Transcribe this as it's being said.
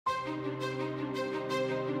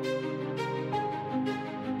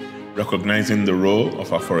recognizing the role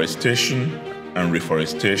of afforestation and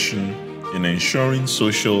reforestation in ensuring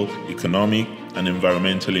social, economic, and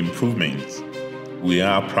environmental improvements. We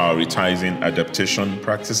are prioritizing adaptation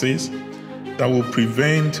practices that will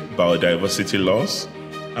prevent biodiversity loss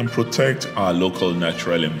and protect our local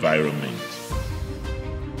natural environment.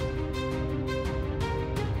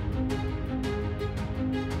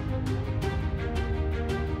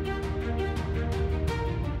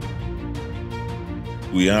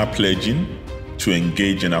 We are pledging to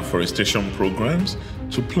engage in afforestation programs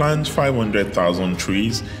to plant 500,000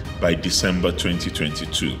 trees by December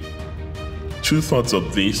 2022. 2/3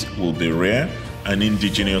 of this will be rare and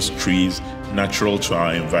indigenous trees natural to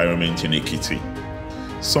our environment in Ekiti,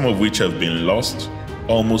 some of which have been lost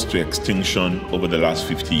almost to extinction over the last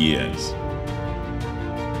 50 years.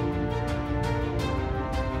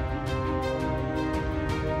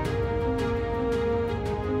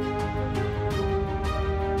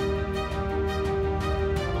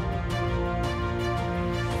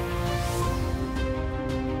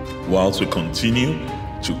 Whilst we continue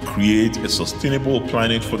to create a sustainable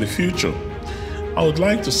planet for the future, I would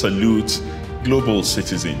like to salute global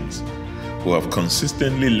citizens who have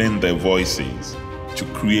consistently lent their voices to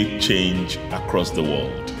create change across the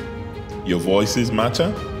world. Your voices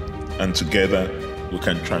matter, and together we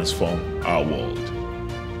can transform our world.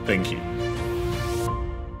 Thank you.